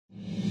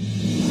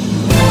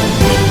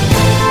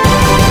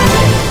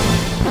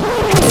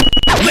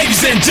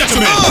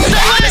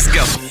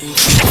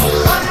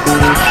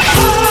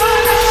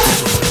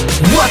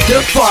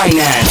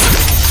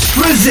Finance.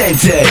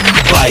 Presented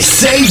by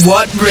Say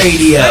What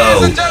Radio.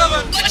 Ladies and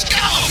gentlemen, let's go!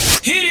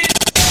 Hit it!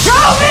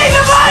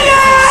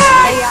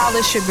 Hey y'all,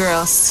 it's your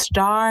girl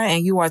Star,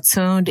 and you are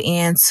tuned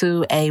in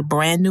to a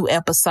brand new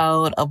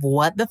episode of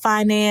What the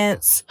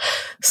Finance.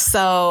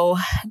 So,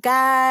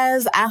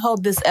 guys, I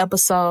hope this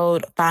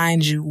episode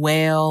finds you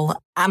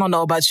well. I don't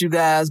know about you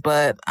guys,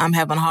 but I'm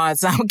having a hard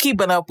time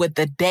keeping up with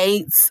the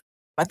dates.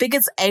 I think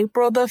it's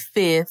April the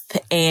 5th,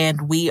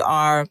 and we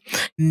are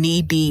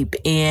knee deep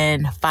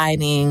in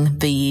fighting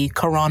the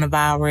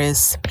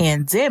coronavirus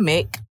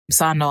pandemic.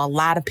 So I know a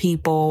lot of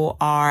people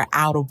are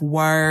out of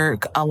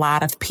work. A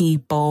lot of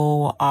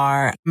people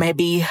are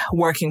maybe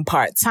working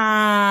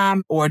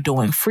part-time or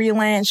doing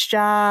freelance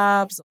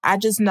jobs. I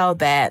just know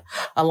that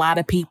a lot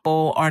of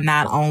people are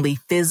not only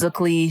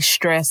physically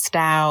stressed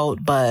out,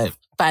 but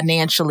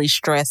financially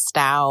stressed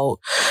out,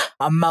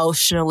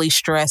 emotionally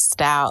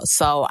stressed out.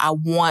 So I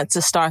want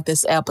to start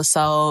this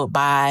episode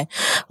by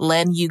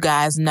letting you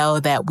guys know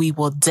that we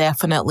will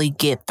definitely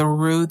get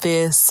through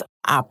this.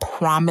 I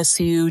promise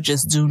you,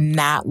 just do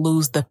not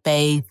lose the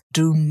faith.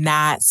 Do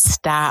not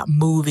stop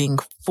moving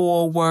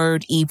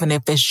forward, even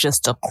if it's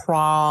just a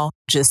crawl.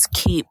 Just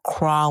keep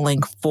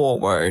crawling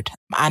forward.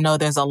 I know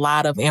there's a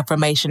lot of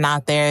information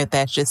out there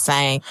that's just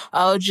saying,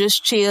 oh,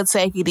 just chill,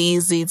 take it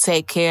easy,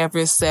 take care of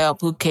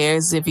yourself. Who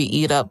cares if you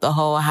eat up the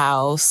whole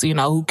house? You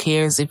know, who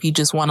cares if you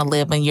just want to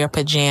live in your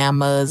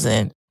pajamas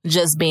and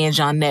just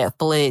binge on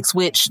Netflix,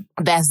 which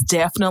that's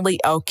definitely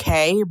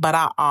okay. But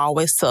I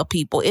always tell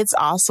people it's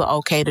also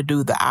okay to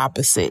do the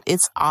opposite.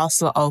 It's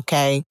also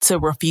okay to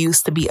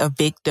refuse to be a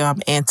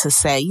victim and to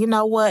say, you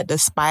know what,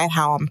 despite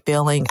how I'm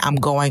feeling, I'm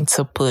going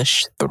to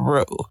push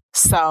through.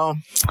 So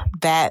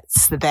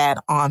that's that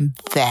on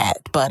that.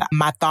 But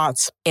my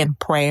thoughts and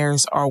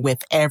prayers are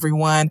with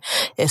everyone,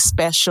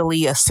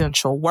 especially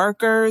essential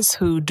workers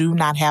who do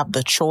not have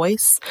the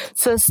choice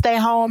to stay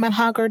home and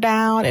hunker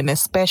down, and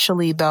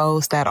especially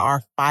those that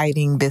are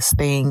fighting this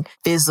thing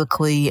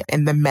physically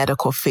in the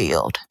medical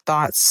field.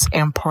 Thoughts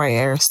and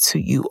prayers to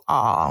you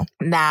all.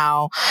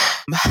 Now,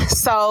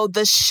 so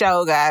the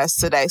show, guys,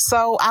 today.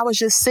 So I was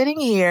just sitting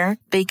here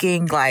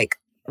thinking, like,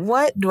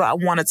 what do I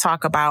want to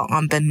talk about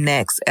on the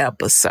next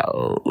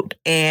episode?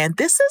 And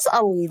this is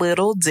a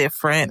little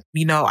different.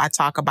 You know, I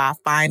talk about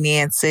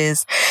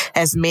finances.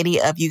 As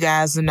many of you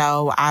guys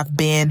know, I've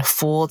been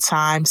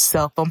full-time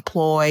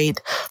self-employed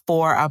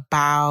for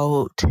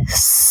about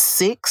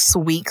 6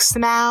 weeks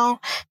now.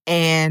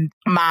 And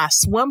my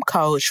swim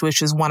coach,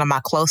 which is one of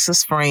my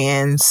closest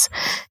friends,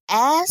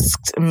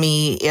 asked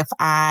me if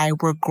I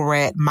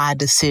regret my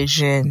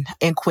decision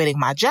in quitting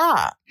my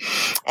job.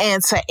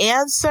 And to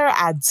answer,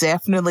 I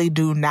definitely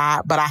do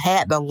not, but I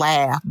had to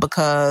laugh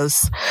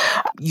because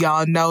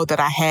y'all know that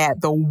I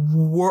had the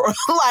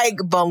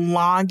the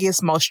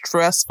longest, most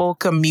stressful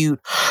commute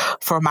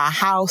from my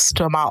house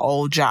to my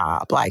old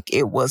job. Like,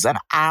 it was an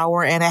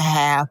hour and a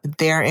half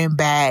there and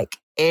back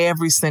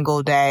every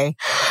single day.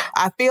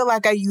 I feel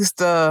like I used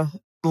to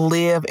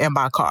live in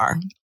my car.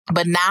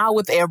 But now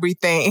with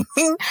everything,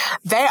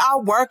 they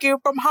are working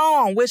from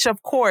home, which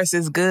of course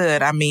is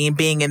good. I mean,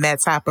 being in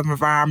that type of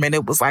environment,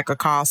 it was like a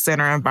call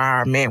center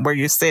environment where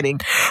you're sitting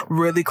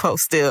really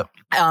close to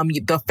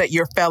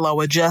your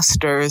fellow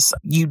adjusters.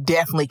 You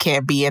definitely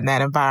can't be in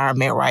that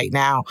environment right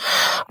now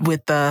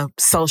with the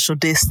social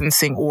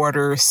distancing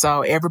orders.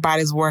 So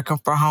everybody's working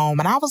from home.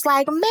 And I was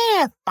like,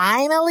 man,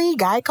 finally,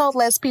 Geico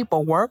lets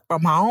people work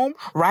from home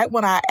right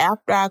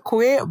after I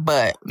quit.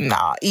 But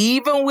no,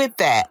 even with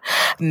that,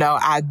 no,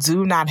 I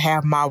do not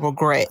have my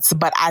regrets.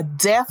 But I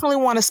definitely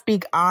want to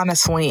speak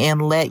honestly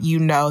and let you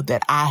know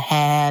that I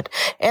had,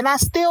 and I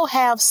still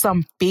have,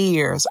 some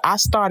fears. I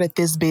started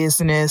this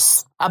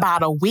business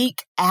about a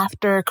week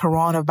after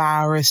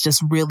coronavirus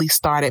just really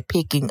started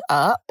picking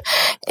up.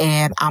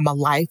 And I'm a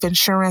life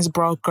insurance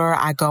broker.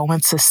 I go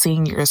into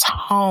seniors'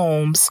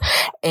 homes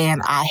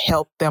and I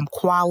help them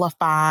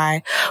qualify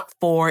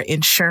for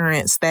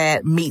insurance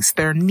that meets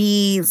their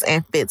needs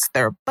and fits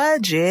their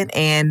budget.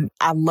 And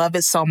I love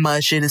it so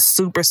much. It is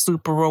super,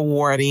 super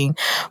rewarding.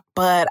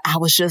 But I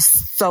was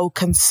just so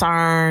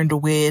concerned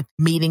with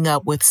meeting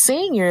up with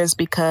seniors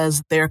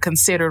because they're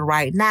considered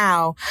right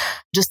now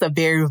just a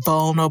very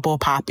vulnerable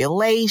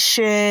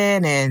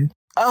population. And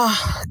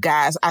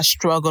guys, I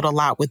struggled a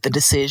lot with the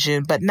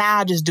decision, but now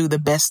I just do the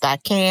best I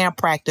can,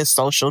 practice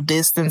social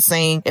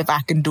distancing. If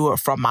I can do it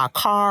from my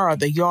car or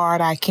the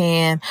yard, I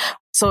can.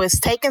 So it's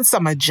taken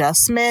some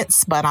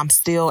adjustments, but I'm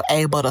still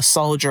able to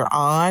soldier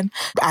on.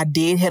 I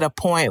did hit a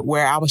point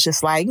where I was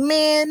just like,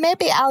 man,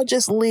 maybe I'll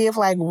just live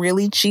like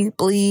really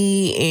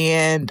cheaply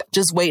and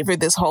just wait for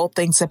this whole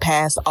thing to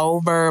pass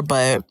over.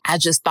 But I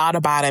just thought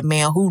about it,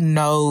 man, who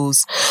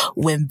knows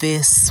when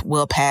this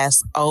will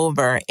pass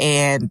over?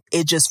 And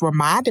it just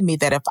reminded me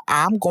that if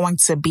I'm going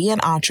to be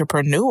an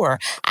entrepreneur,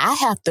 I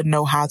have to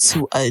know how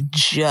to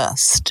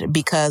adjust,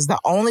 because the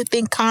only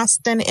thing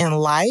constant in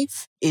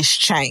life is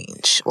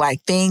change.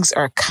 Like things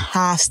are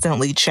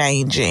constantly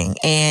changing.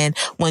 And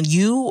when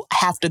you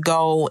have to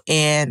go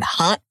and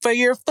hunt for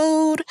your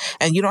food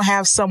and you don't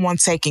have someone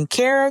taking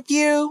care of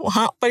you,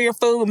 hunt for your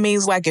food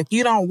means like if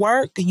you don't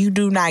work, you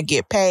do not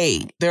get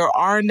paid. There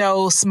are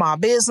no small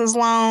business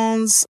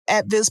loans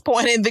at this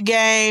point in the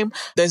game.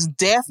 There's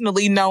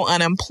definitely no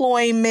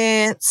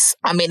unemployment.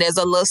 I mean, there's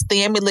a little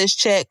stimulus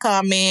check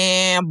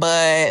coming,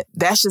 but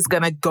that's just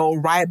going to go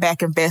right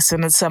back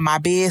investing into my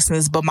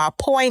business. But my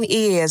point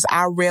is,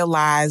 I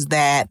realized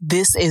that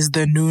this is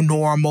the new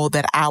normal,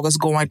 that I was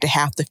going to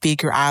have to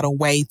figure out a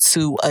way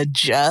to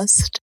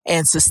adjust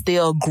and to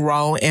still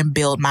grow and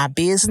build my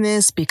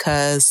business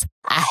because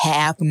I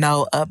have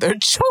no other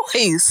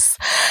choice.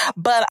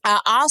 But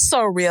I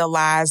also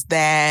realized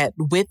that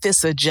with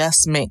this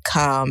adjustment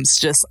comes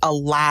just a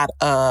lot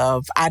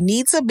of, I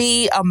need to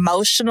be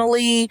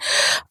emotionally,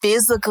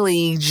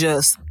 physically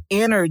just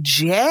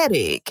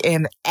energetic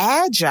and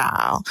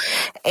agile.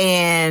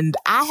 And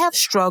I have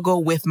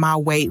struggled with my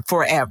weight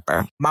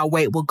forever. My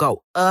weight will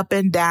go up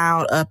and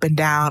down, up and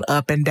down,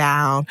 up and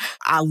down.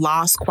 I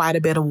lost quite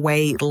a bit of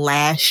weight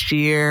last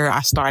year.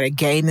 I started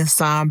gaining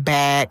some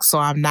back. So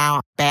I'm now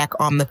back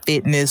on the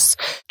fitness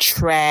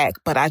track.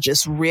 But I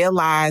just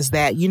realized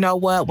that, you know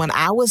what? When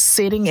I was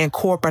sitting in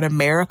corporate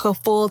America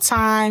full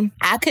time,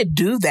 I could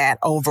do that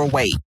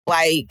overweight.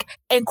 Like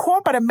in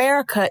corporate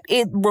America,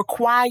 it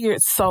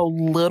required so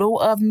little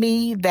of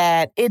me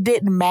that it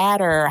didn't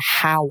matter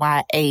how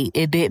I ate.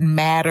 It didn't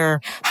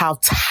matter how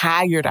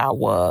tired I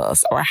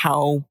was or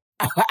how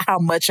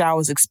much I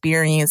was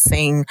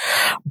experiencing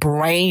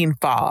brain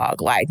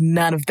fog. Like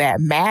none of that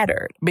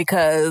mattered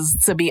because,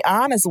 to be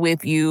honest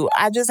with you,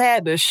 I just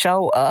had to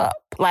show up.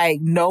 Like,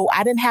 no,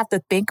 I didn't have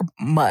to think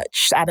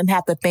much. I didn't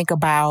have to think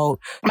about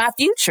my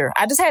future.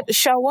 I just had to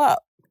show up.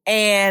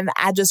 And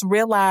I just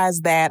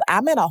realized that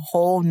I'm in a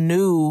whole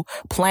new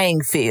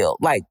playing field.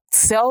 Like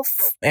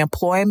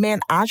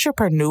self-employment,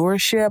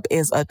 entrepreneurship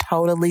is a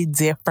totally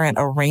different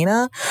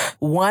arena.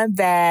 One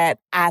that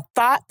I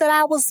thought that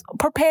I was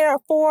prepared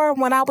for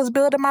when I was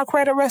building my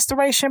credit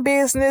restoration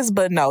business.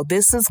 But no,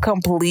 this is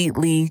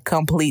completely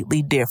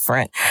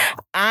different.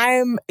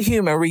 I'm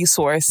human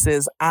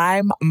resources.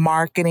 I'm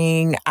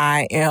marketing.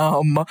 I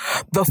am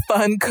the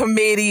fund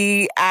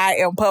committee. I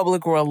am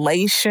public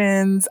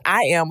relations.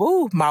 I am,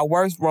 my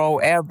worst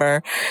role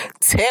ever,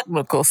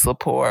 technical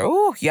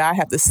support. Y'all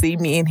have to see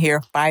me in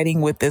here fighting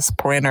with this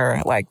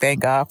printer. Like, thank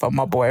God for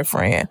my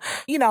boyfriend.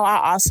 You know,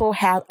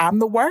 I'm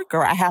the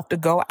worker. I have to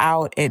go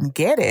out and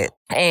get it.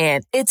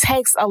 And it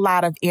takes a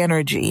lot of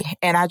energy.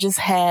 And I just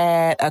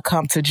had a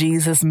come to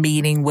Jesus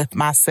meeting with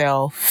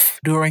myself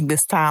during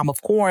this time of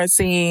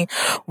quarantine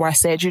where I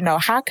said, you know,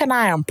 how can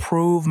I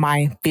improve my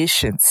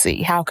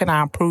efficiency? How can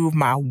I improve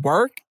my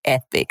work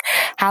ethic?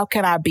 How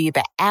can I be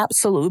the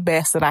absolute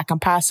best that I can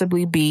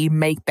possibly be,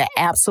 make the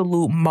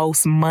absolute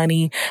most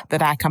money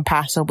that I can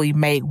possibly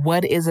make?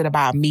 What is it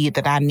about me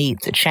that I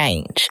need to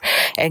change?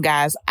 And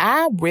guys,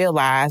 I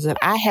realize that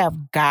I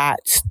have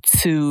got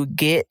to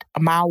get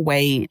my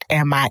weight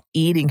and my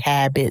eating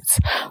habits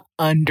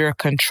under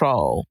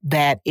control,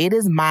 that it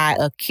is my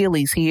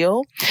Achilles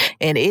heel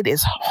and it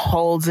is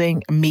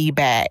holding me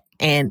back.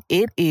 And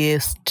it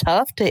is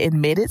tough to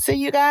admit it to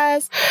you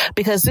guys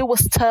because it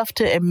was tough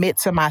to admit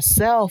to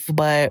myself.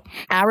 But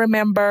I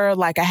remember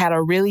like I had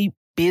a really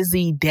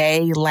busy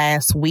day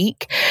last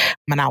week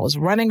and I was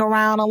running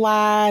around a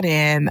lot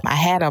and I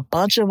had a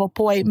bunch of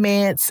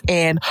appointments.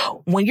 And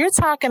when you're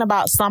talking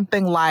about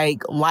something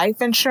like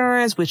life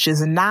insurance, which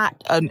is not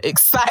an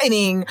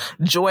exciting,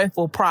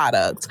 joyful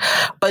product,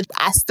 but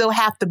I still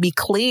have to be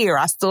clear.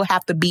 I still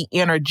have to be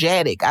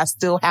energetic. I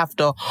still have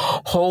to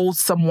hold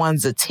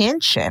someone's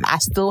attention. I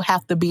still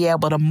have to be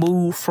able to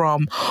move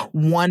from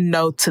one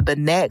note to the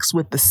next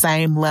with the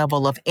same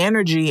level of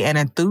energy and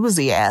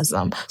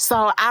enthusiasm.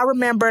 So I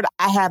remembered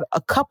I had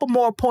a couple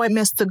more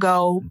appointments to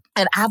go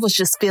and I was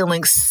just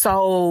feeling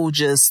so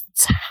just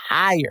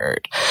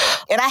tired.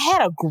 And I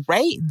had a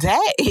great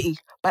day,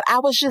 but I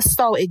was just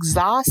so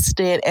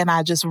exhausted. And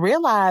I just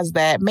realized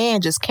that, man,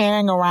 just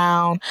carrying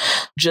around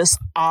just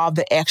all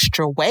the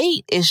extra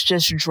weight is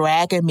just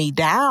dragging me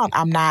down.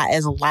 I'm not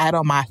as light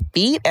on my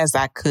feet as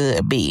I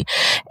could be.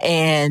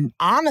 And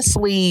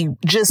honestly,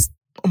 just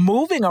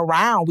moving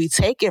around, we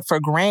take it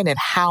for granted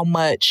how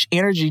much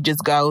energy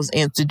just goes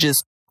into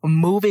just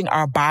moving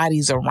our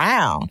bodies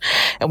around.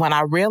 And when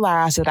I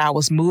realized that I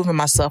was moving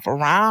myself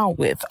around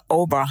with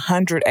over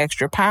 100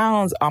 extra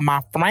pounds on my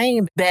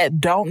frame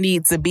that don't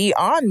need to be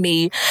on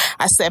me,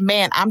 I said,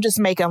 man, I'm just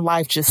making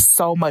life just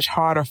so much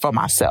harder for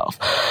myself.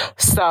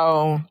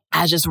 So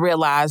I just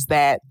realized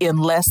that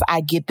unless I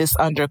get this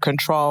under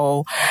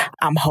control,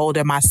 I'm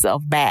holding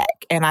myself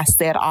back. And I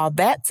said all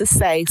that to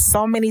say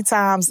so many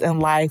times in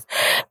life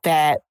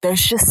that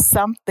there's just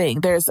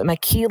something, there's an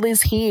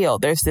Achilles heel,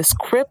 there's this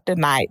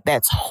kryptonite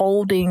that's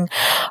holding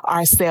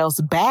ourselves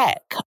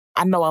back.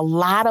 I know a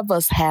lot of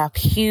us have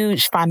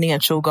huge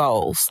financial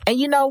goals. And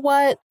you know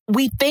what?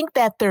 We think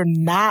that they're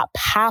not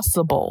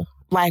possible.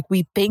 Like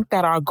we think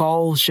that our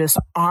goals just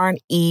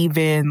aren't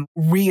even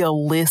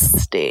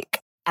realistic.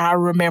 I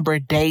remember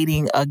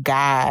dating a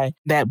guy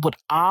that would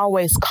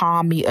always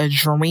call me a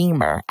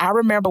dreamer. I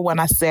remember when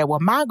I said, well,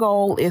 my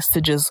goal is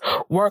to just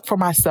work for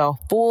myself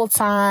full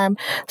time,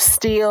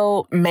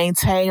 still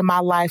maintain my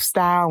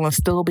lifestyle and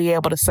still be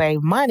able to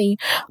save money,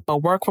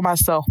 but work for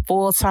myself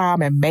full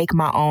time and make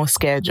my own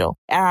schedule.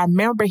 And I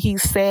remember he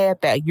said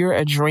that you're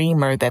a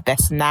dreamer,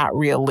 that's not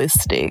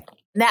realistic.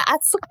 Now, I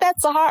took that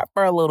to heart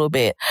for a little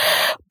bit,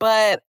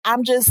 but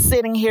I'm just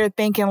sitting here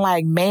thinking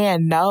like,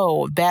 man,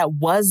 no, that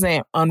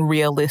wasn't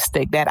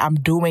unrealistic that I'm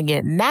doing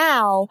it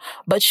now.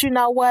 But you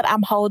know what?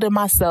 I'm holding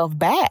myself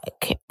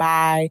back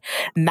by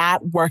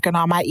not working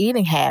on my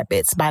eating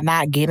habits, by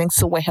not getting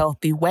to a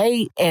healthy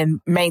weight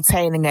and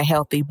maintaining a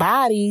healthy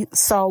body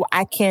so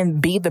I can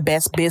be the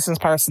best business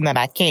person that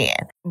I can.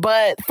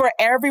 But for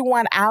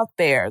everyone out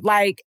there,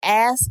 like,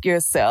 ask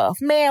yourself,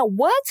 man,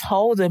 what's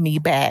holding me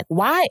back?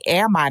 Why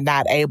am I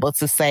not able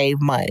to save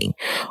money?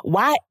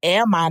 Why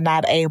am I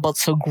not able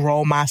to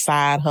grow my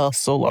side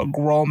hustle or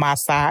grow my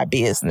side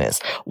business?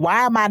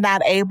 Why am I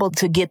not able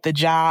to get the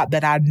job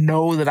that I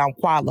know that I'm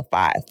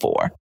qualified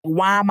for?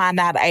 Why am I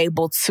not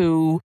able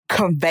to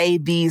convey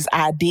these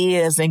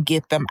ideas and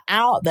get them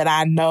out that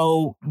I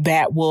know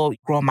that will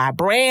grow my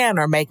brand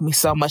or make me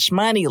so much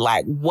money?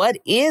 Like, what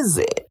is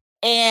it?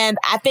 And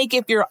I think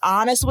if you're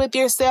honest with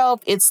yourself,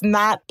 it's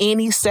not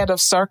any set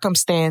of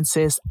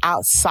circumstances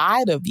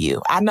outside of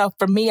you. I know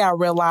for me, I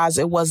realized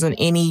it wasn't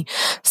any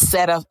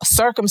set of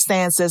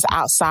circumstances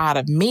outside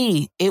of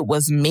me. It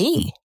was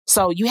me.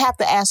 So you have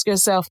to ask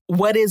yourself,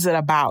 what is it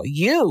about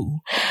you?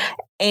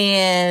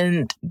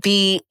 And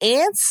the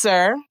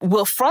answer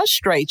will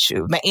frustrate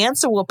you. The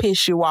answer will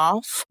piss you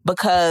off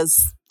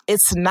because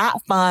it's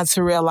not fun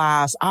to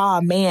realize,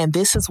 oh man,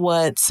 this is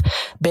what's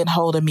been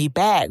holding me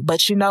back.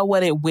 But you know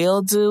what it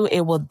will do?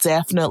 It will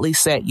definitely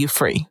set you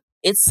free.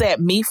 It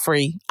set me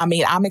free. I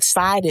mean, I'm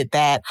excited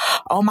that,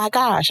 oh my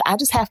gosh, I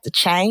just have to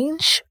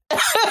change.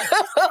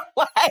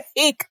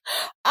 Like,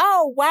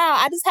 oh wow,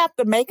 I just have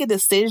to make a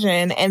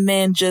decision and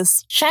then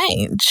just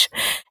change.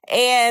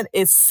 And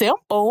it's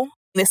simple.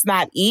 It's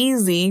not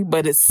easy,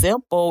 but it's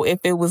simple. If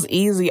it was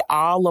easy,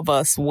 all of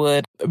us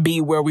would be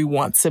where we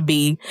want to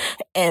be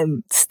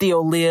and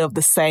still live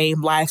the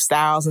same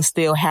lifestyles and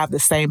still have the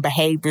same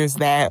behaviors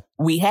that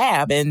we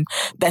have. And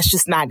that's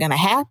just not going to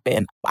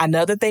happen.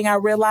 Another thing I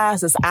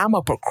realized is I'm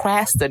a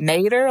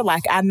procrastinator.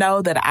 Like, I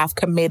know that I've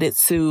committed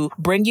to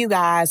bring you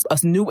guys a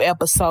new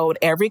episode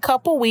every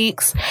couple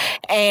weeks,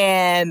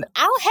 and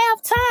I don't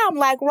have time.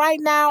 Like right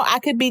now, I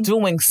could be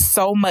doing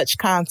so much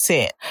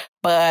content.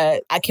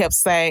 But I kept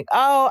saying,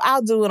 oh,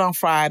 I'll do it on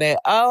Friday.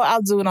 Oh,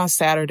 I'll do it on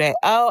Saturday.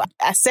 Oh,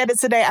 I said it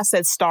today. I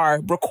said, Star,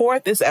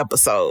 record this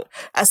episode.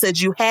 I said,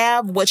 you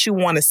have what you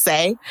want to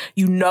say.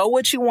 You know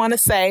what you want to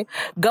say.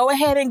 Go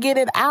ahead and get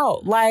it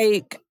out.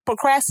 Like,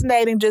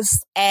 procrastinating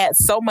just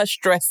adds so much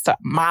stress to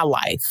my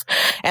life.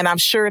 And I'm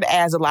sure it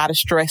adds a lot of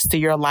stress to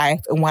your life.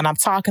 And when I'm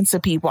talking to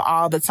people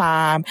all the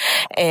time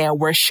and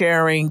we're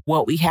sharing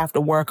what we have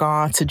to work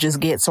on to just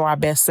get to our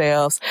best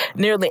selves,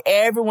 nearly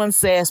everyone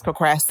says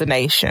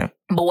procrastination.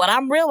 But what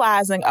I'm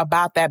realizing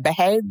about that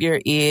behavior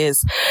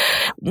is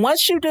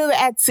once you do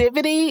the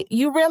activity,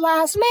 you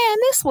realize, man,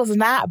 this was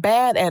not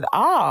bad at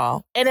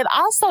all. And it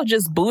also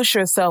just boosts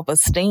your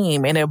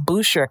self-esteem and it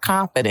boosts your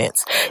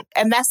confidence.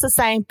 And that's the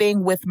same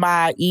thing with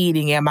my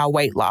eating and my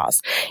weight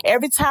loss.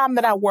 Every time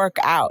that I work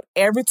out,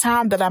 every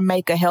time that I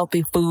make a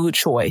healthy food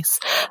choice,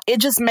 it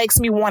just makes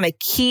me want to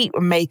keep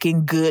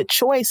making good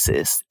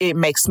choices. It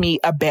makes me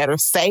a better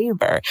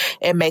saver.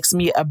 It makes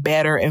me a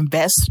better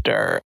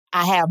investor.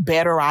 I have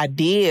better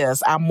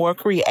ideas. I'm more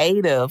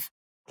creative.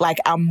 Like,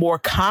 I'm more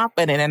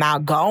confident and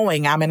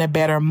outgoing. I'm in a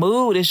better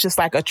mood. It's just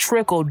like a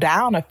trickle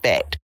down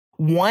effect.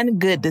 One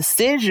good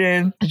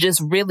decision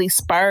just really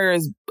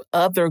spurs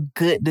other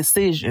good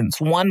decisions.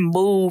 One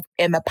move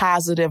in the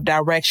positive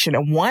direction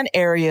in one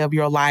area of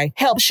your life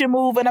helps you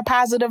move in a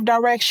positive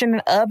direction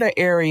in other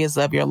areas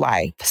of your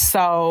life.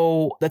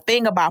 So the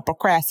thing about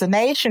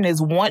procrastination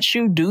is once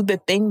you do the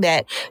thing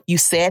that you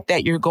said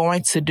that you're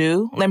going to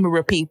do, let me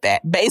repeat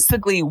that.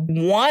 Basically,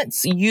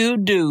 once you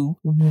do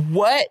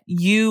what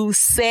you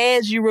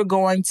said you were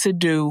going to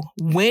do,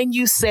 when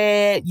you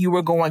said you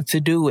were going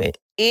to do it,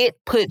 it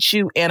puts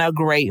you in a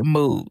great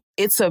mood.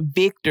 It's a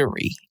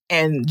victory.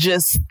 And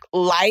just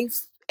life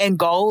and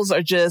goals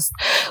are just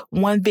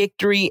one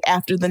victory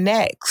after the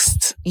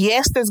next.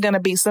 Yes, there's going to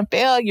be some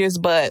failures,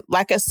 but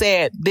like I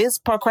said, this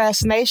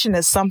procrastination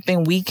is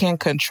something we can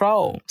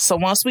control. So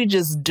once we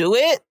just do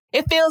it,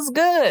 it feels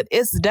good.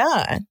 It's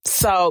done.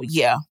 So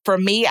yeah, for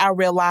me, I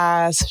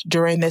realized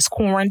during this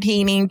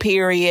quarantining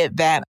period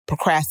that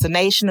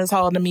procrastination is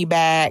holding me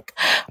back.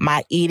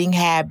 My eating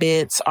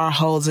habits are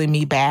holding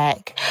me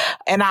back.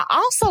 And I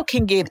also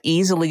can get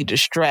easily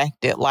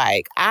distracted.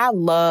 Like, I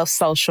love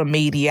social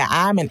media.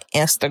 I'm an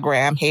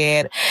Instagram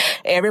head.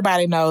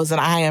 Everybody knows that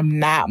I am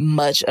not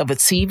much of a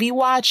TV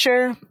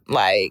watcher.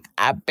 Like,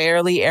 I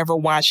barely ever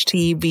watch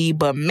TV,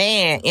 but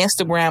man,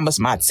 Instagram is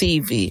my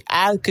TV.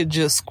 I could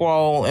just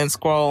scroll and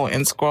scroll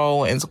and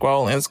scroll and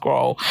scroll and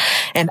scroll,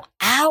 and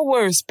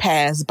hours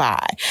pass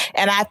by.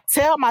 And I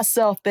tell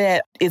myself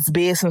that it's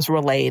business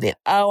related.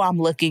 Oh, I'm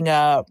looking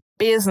up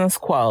business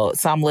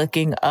quotes. I'm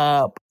looking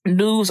up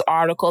news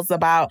articles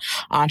about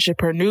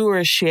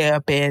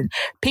entrepreneurship and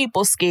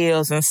people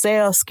skills and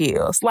sales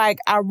skills. Like,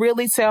 I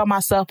really tell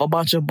myself a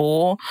bunch of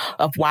bull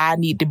of why I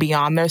need to be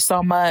on there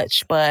so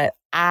much, but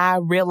I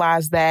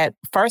realize that,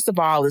 first of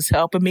all, it's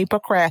helping me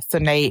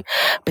procrastinate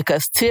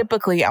because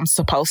typically I'm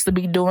supposed to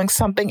be doing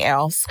something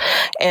else.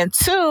 And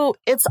two,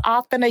 it's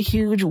often a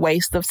huge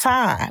waste of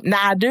time. Now,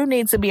 I do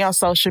need to be on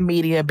social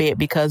media a bit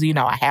because, you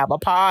know, I have a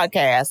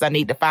podcast. I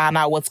need to find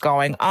out what's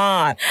going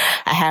on.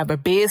 I have a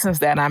business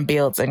that I'm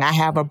building. I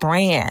have a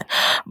brand.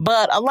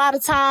 But a lot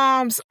of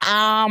times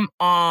I'm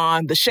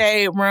on the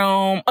Shade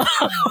Room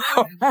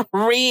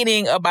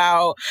reading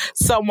about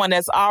someone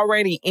that's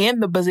already in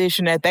the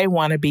position that they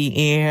want to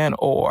be in,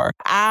 or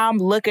I'm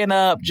looking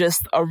up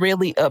just a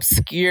really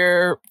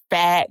obscure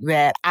fact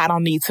that I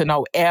don't need to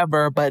know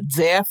ever, but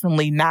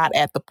definitely not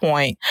at the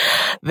point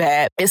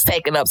that it's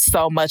taking up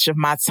so much of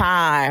my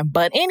time.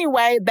 But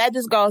anyway, that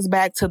just goes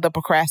back to the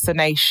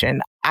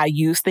procrastination. I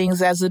use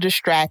things as a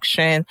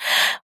distraction.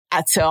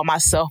 I tell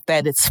myself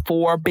that it's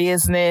for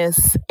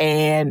business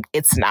and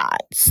it's not.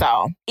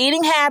 So,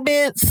 eating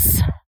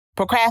habits,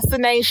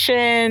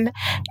 procrastination,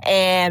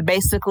 and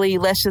basically,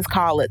 let's just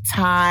call it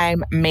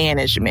time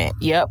management.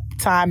 Yep,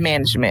 time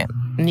management.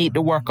 Need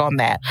to work on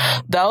that.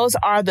 Those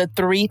are the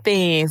three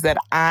things that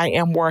I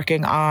am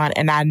working on,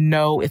 and I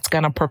know it's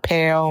going to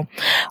propel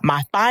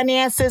my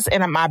finances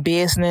and my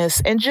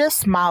business and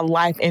just my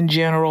life in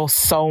general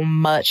so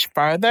much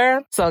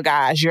further. So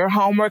guys, your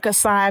homework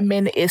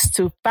assignment is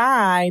to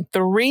find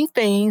three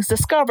things,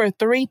 discover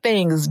three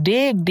things,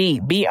 dig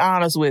deep, be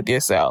honest with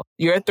yourself.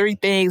 Your three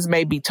things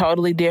may be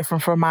totally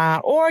different from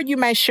mine, or you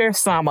may share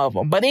some of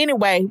them. But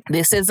anyway,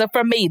 this isn't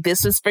for me.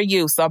 This is for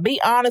you. So be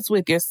honest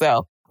with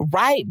yourself.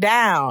 Write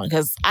down,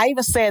 because I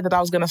even said that I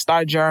was going to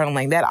start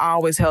journaling. That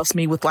always helps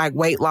me with like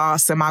weight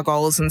loss and my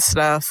goals and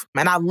stuff.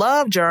 And I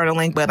love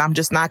journaling, but I'm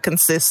just not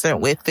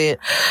consistent with it.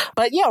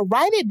 But yeah,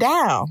 write it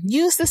down.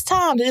 Use this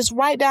time to just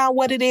write down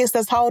what it is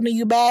that's holding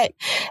you back.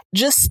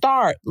 Just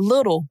start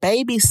little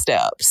baby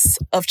steps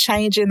of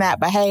changing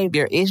that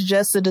behavior. It's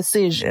just a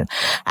decision.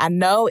 I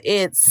know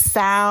it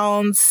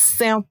sounds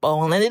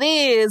simple, and it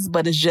is,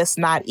 but it's just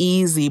not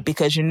easy,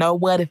 because you know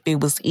what? If it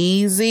was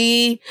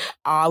easy,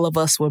 all of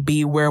us would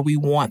be where we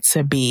want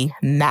to be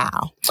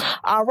now.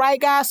 All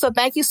right, guys. So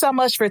thank you so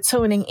much for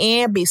tuning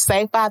in. Be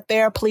safe out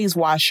there. Please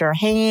wash your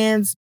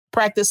hands.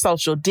 Practice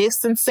social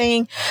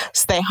distancing.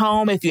 Stay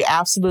home if you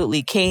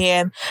absolutely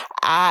can.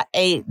 I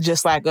ate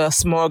just like a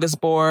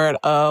smorgasbord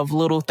of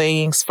little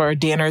things for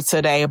dinner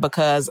today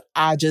because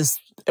I just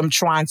am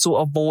trying to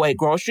avoid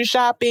grocery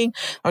shopping.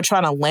 I'm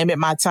trying to limit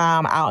my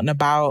time out and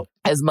about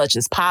as much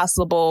as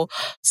possible.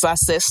 So I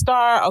said,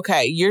 Star,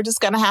 okay, you're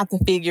just going to have to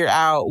figure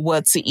out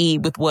what to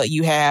eat with what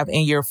you have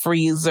in your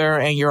freezer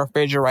and your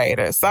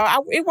refrigerator. So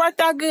it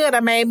worked out good. I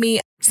made me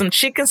some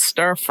chicken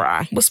stir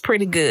fry. It was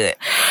pretty good.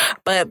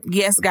 But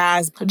yes,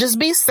 guys, just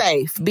be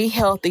safe, be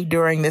healthy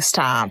during this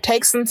time.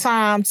 Take some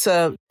time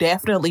to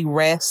definitely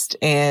rest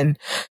and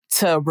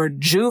to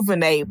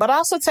rejuvenate, but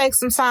also take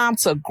some time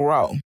to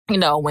grow. You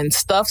know, when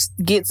stuff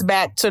gets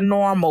back to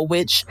normal,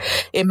 which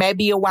it may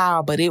be a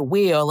while, but it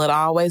will, it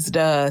always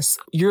does.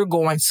 You're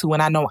going to,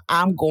 and I know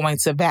I'm going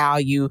to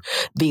value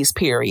these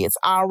periods.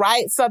 All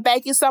right. So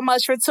thank you so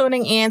much for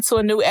tuning in to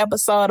a new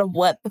episode of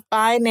What the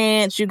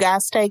Finance. You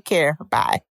guys take care. Bye.